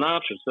with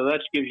Sinatra, so that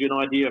gives you an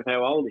idea of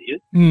how old he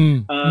is.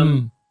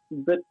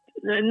 But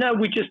no,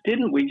 we just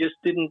didn't. We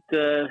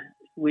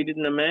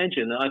didn't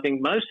imagine. I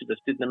think most of us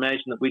didn't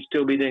imagine that we'd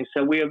still be doing.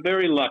 So we are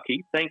very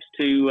lucky, thanks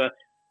to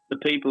the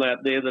people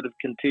out there that have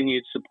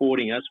continued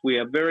supporting us. We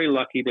are very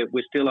lucky that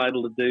we're still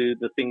able to do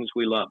the things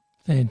we love.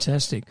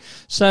 Fantastic.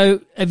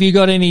 So have you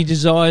got any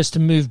desires to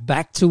move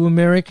back to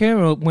America,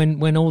 or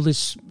when all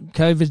this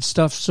COVID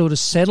stuff sort of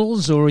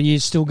settles, or are you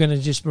still going to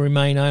just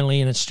remain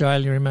only in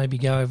Australia and maybe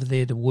go over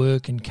there to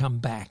work and come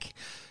back?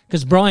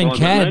 Because Brian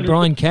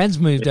Cadd's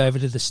moved over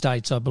to the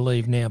States, I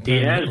believe, now.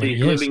 He has.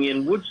 He's living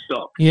in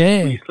Woodstock.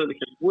 Yeah. He's living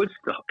in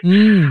Woodstock.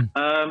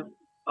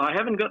 I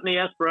haven't got any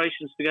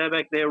aspirations to go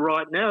back there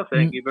right now,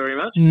 thank you very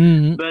much.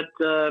 But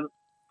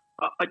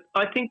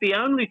I think the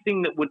only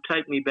thing that would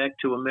take me back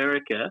to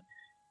America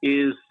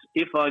is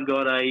if I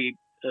got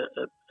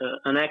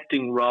an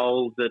acting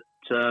role that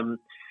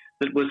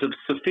was of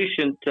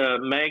sufficient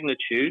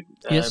magnitude,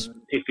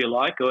 if you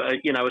like, or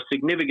a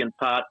significant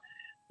part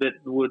that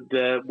would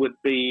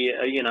be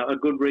a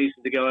good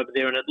reason to go over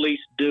there and at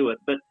least do it.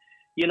 But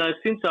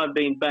since I've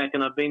been back,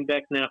 and I've been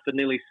back now for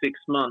nearly 6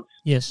 months.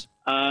 Yes.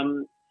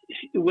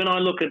 When I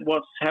look at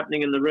what's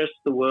happening in the rest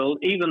of the world,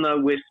 even though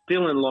we're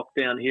still in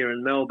lockdown here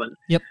in Melbourne.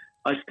 Yep.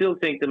 I still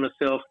think to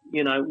myself,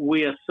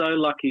 we are so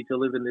lucky to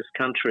live in this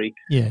country.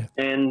 Yeah.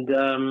 And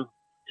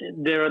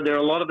there are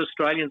a lot of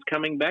Australians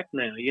coming back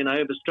now.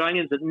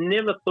 Australians that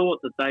never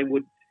thought that they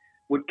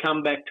would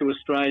come back to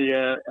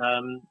Australia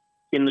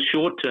in the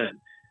short term.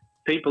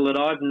 People that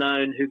I've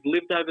known who've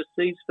lived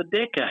overseas for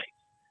decades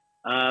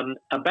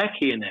are back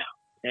here now.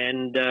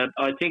 And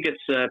I think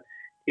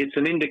it's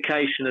an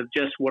indication of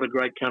just what a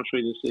great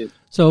country this is.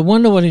 So I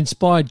wonder what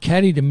inspired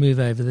Caddy to move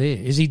over there.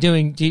 Is he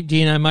doing? Do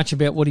you know much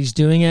about what he's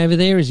doing over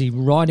there? Is he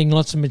writing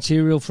lots of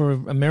material for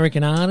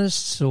American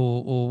artists,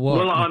 or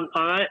what? Well,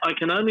 I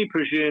can only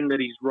presume that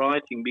he's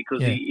writing,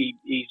 because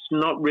he's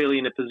not really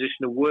in a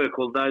position to work.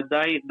 Although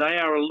they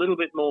are a little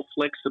bit more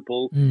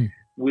flexible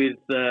with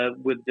their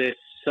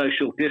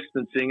social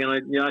distancing, and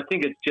I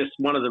think it's just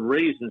one of the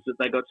reasons that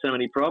they got so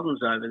many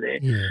problems over there.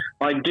 Yeah.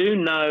 I do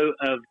know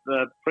of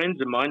friends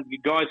of mine,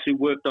 guys who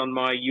worked on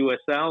my US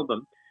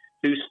album,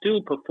 who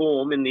still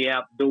perform in the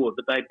outdoors,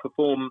 but they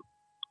perform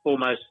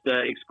almost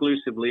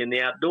exclusively in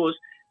the outdoors,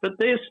 but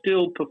they're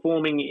still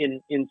performing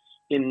in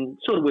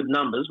sort of with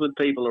numbers, with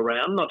people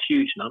around, not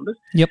huge numbers,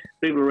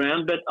 people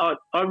around. But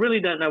I really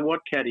don't know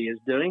what Caddy is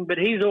doing, but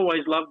he's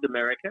always loved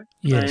America.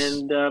 Yes.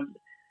 And,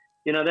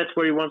 that's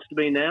where he wants to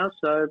be now,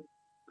 so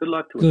good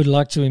luck to him. Good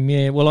luck to him,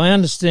 yeah. Well, I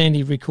understand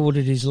he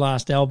recorded his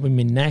last album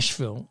in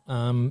Nashville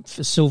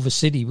for Silver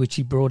City, which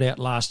he brought out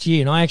last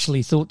year. And I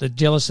actually thought that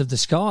Jealous of the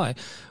Sky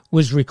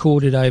was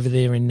recorded over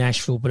there in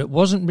Nashville, but it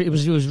wasn't. It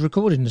was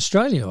recorded in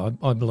Australia,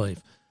 I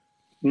believe.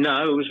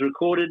 No, it was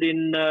recorded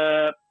in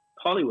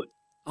Hollywood.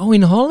 Oh,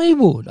 in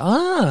Hollywood.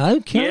 Ah,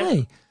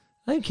 okay.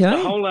 Yeah. Okay.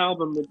 The whole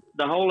album,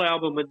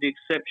 with the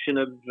exception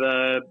of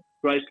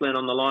Graceland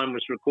on the Line,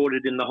 was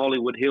recorded in the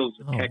Hollywood Hills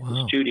at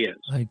Cactus Studios.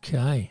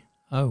 Okay.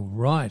 Oh,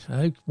 right.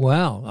 Oh,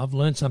 wow. I've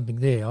learned something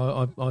there.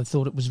 I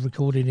thought it was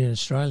recorded in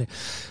Australia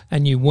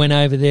and you went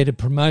over there to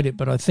promote it,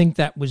 but I think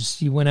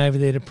you went over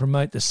there to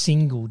promote the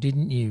single,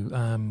 didn't you?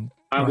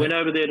 I went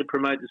over there to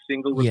promote the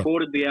single,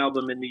 recorded the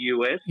album in the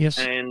US, yes,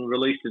 and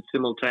released it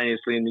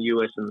simultaneously in the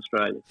US and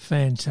Australia.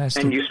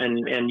 Fantastic.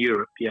 And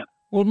Europe, yeah.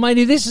 Well,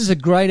 matey, this is a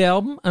great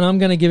album, and I'm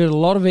going to give it a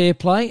lot of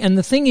airplay. And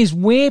the thing is,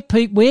 where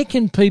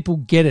can people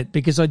get it?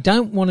 Because I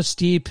don't want to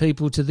steer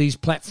people to these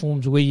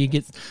platforms where you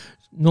get...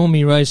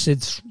 Normie Rose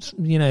said,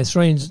 3 and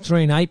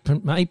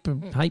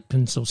 8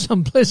 pence or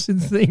some blessed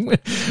thing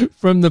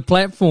from the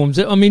platforms.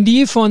 I mean, do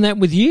you find that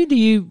with you?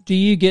 Do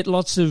you get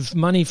lots of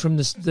money from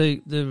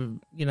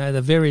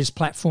the various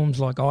platforms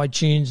like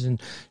iTunes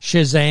and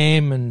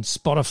Shazam and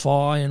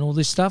Spotify and all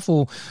this stuff,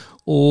 or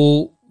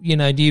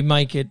do you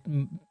make it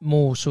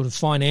more sort of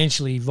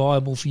financially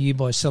viable for you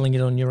by selling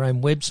it on your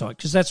own website?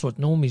 Because that's what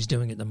Normie's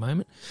doing at the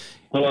moment.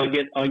 Well, I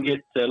get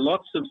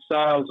lots of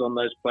sales on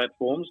those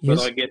platforms, but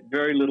I get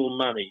very little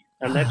money,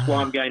 and that's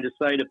why I'm going to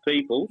say to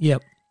people, if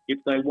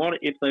they want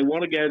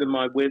to go to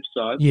my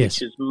website,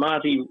 which is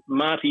Marty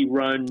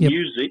Roan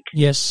Music,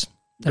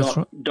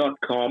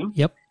 .com.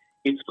 Yep.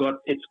 It's got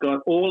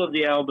all of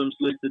the albums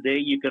listed there.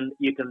 You can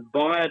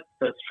buy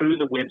it through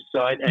the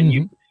website, and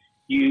you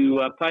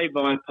pay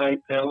via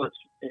PayPal.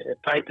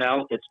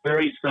 It's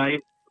very safe,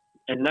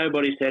 and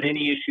nobody's had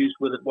any issues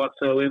with it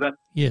whatsoever.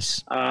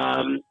 Yes.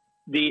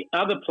 The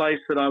other place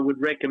that I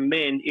would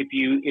recommend, if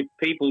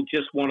people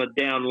just want to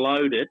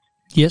download it,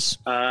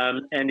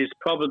 and is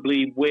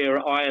probably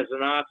where I, as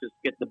an artist,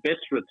 get the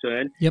best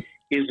return,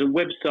 is a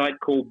website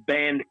called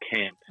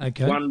Bandcamp.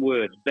 Okay. One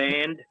word,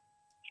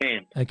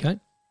 Bandcamp. Okay.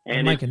 And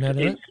I'll make a note of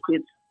that.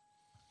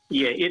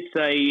 It's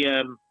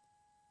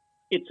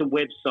a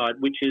website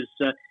which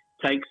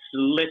takes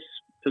less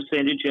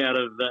percentage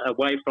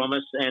away from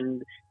us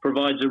and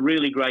provides a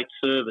really great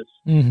service.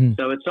 Mm-hmm.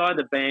 So it's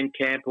either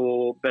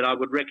Bandcamp but I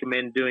would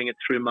recommend doing it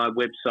through my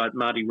website,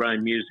 Marty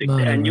Roan Music.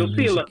 And you'll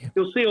see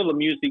all the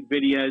music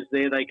videos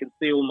there. They can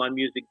see all my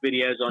music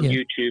videos on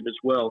YouTube as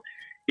well,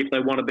 if they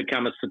want to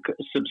become a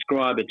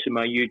subscriber to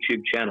my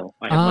YouTube channel.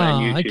 I have my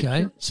own YouTube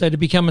channel. So to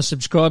become a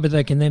subscriber,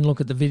 they can then look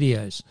at the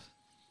videos.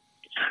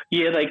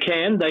 Yeah, they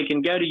can. They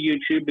can go to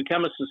YouTube,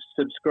 become a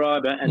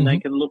subscriber, and they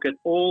can look at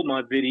all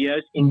my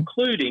videos,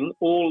 including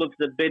all of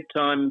the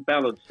Bedtime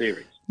Ballad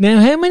series. Now,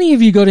 how many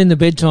have you got in the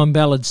Bedtime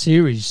Ballad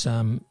series,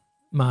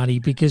 Marty?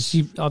 Because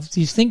you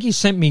think you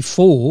sent me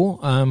 4,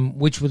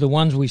 which were the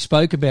ones we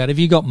spoke about. Have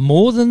you got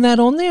more than that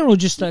on there, or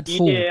just that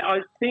 4? Yeah,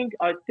 I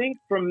think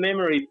from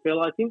memory,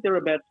 Phil, I think there are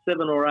about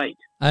 7 or 8.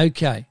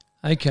 Okay.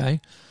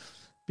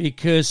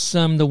 Because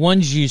the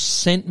ones you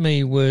sent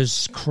me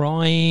was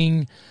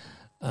Crying.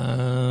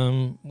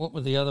 What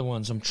were the other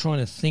ones? I'm trying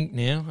to think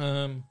now.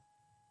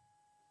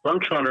 I'm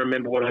trying to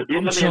remember what I did.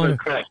 I'm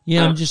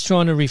just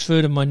trying to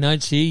refer to my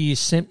notes here. You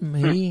sent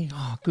me,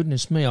 oh,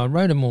 goodness me, I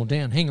wrote them all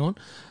down. Hang on.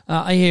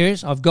 Here it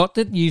is. I've got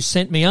it. You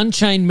sent me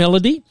Unchained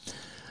Melody.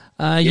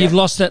 You've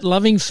Lost That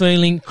Loving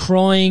Feeling,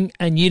 Crying,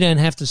 and You Don't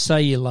Have to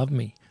Say You Love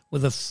Me.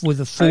 With the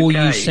 4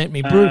 you sent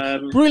me.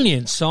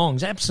 Brilliant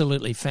songs,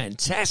 absolutely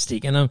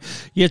fantastic. And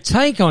your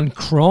take on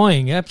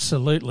Crying,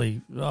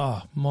 absolutely,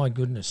 oh, my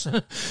goodness.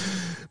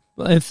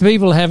 If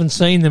people haven't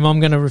seen them, I'm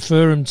going to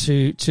refer them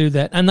to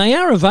that. And they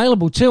are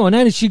available too. I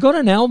noticed you got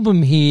an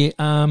album here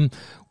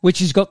which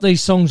has got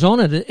these songs on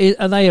it.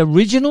 Are they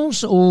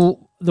originals, or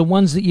the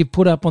ones that you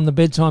put up on the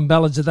Bedtime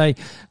Ballads, are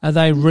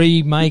they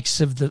remakes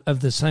of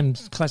the same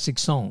classic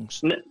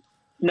songs?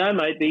 No,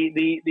 mate.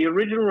 The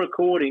original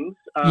recordings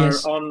are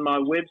on my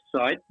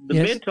website.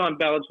 The Bedtime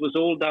Ballads was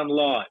all done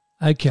live.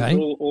 Okay. It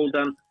was all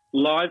done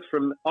live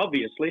from my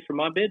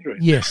bedroom.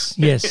 Yes.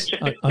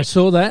 I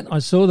saw that.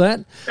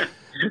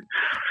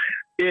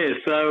 Yeah,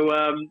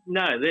 so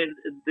no, they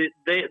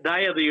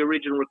are the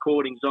original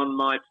recordings on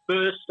my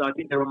first. I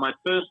think they're on my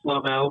first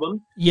Love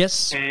album.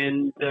 Yes,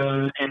 and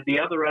the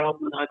other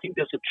album, I think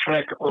there's a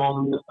track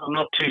on. I'm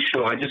not too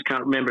sure. I just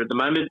can't remember at the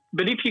moment.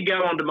 But if you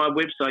go onto my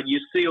website,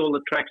 you see all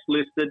the tracks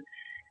listed.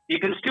 You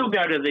can still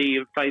go to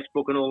the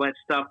Facebook and all that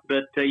stuff,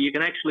 but you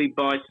can actually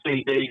buy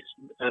CDs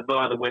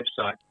via the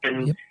website,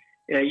 and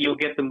you'll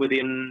get them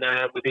within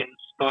 5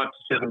 to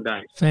 7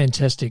 days.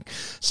 Fantastic.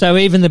 So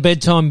even the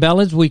Bedtime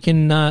Ballads,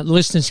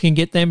 listeners can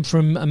get them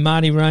from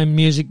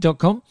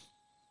martyroanmusic.com?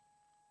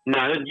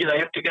 No, they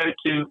have to go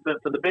to,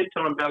 for the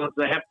Bedtime Ballads,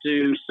 they have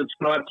to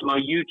subscribe to my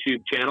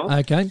YouTube channel,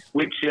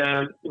 which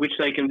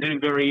they can do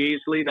very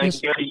easily. They can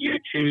go to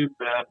YouTube,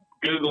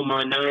 Google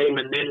my name,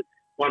 and then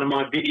one of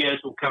my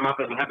videos will come up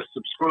and it'll have a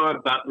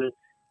subscribe button.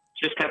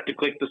 Just have to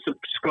click the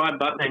subscribe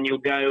button and you'll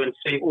go and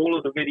see all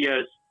of the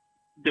videos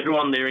that are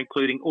on there,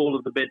 including all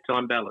of the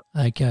Bedtime Ballads.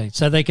 Okay,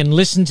 so they can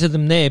listen to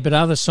them there, but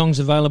are the songs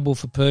available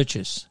for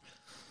purchase?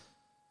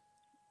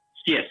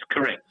 Yes,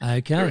 correct.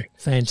 Okay,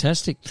 correct.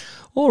 Fantastic.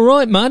 All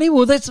right, Marty.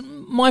 Well,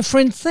 my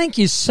friend, thank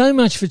you so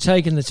much for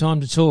taking the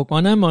time to talk.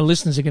 I know my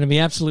listeners are going to be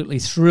absolutely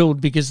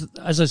thrilled because,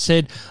 as I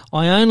said,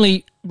 I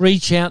only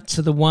reach out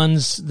to the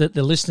ones that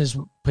the listeners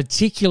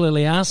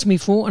particularly ask me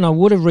for, and I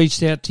would have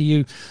reached out to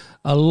you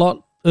a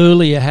lot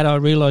earlier had I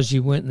realised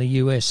you weren't in the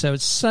US. So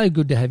it's so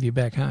good to have you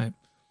back home.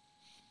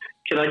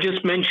 Can I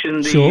just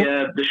mention the Sure.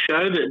 the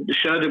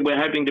show that we're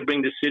hoping to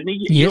bring to Sydney?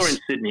 Yes. You're in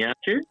Sydney, aren't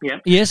you? Yeah.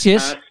 Yes.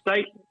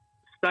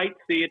 State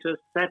Theatre,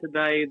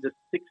 Saturday the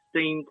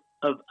 16th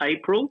of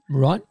April.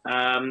 Right.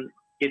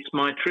 It's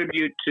my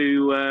tribute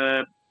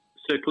to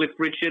Sir Cliff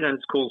Richard, and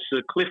it's called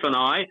Sir Cliff and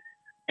I.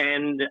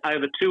 And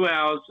over 2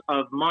 hours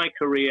of my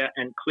career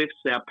and Cliff's,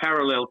 our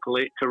parallel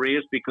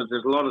careers, because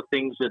there's a lot of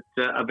things that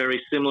are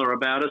very similar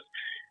about us.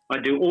 I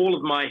do all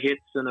of my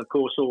hits and, of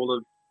course, all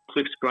of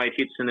Cliff's great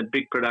hits in a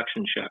big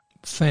production show.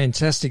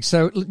 Fantastic.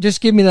 So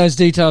just give me those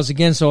details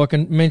again so I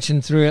can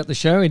mention throughout the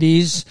show. It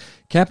is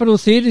Capitol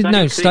Theatre?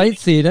 No, State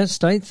Theatre.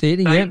 State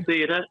Theatre, yeah. State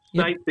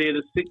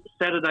Theatre,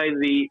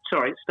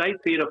 State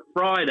Theatre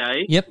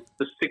Friday, the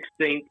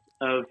 16th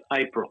of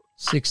April.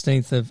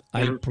 16th of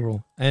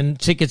April. And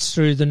tickets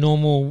through the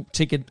normal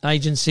ticket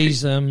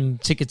agencies,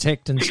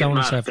 Ticketek and so on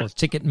and so forth.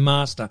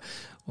 Ticketmaster.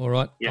 All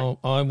right. Yep.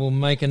 I will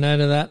make a note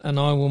of that, and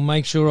I will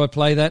make sure I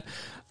play that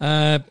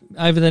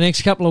over the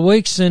next couple of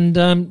weeks and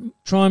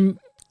try and,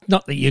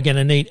 not that you're going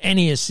to need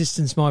any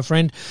assistance, my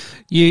friend.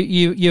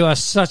 You are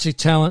such a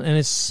talent, and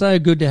it's so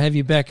good to have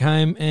you back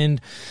home. And,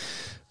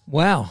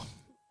 wow,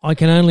 I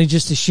can only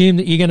just assume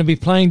that you're going to be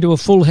playing to a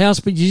full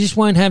house, but you just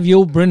won't have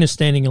Yul Brynner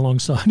standing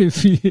alongside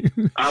of you.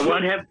 I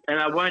won't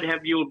have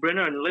Yul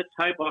Brynner, and let's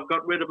hope I've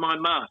got rid of my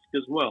mask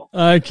as well.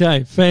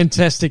 Okay,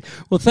 fantastic.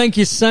 Well, thank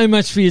you so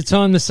much for your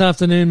time this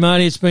afternoon,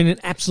 Marty. It's been an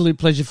absolute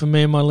pleasure for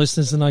me and my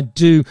listeners, and I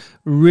do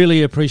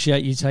really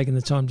appreciate you taking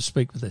the time to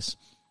speak with us.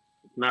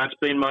 No, it's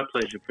been my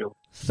pleasure, Phil.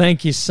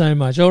 Thank you so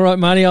much. All right,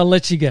 Marty, I'll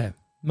let you go.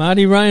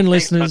 Marty Roan,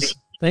 listeners, buddy.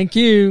 Thank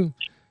you.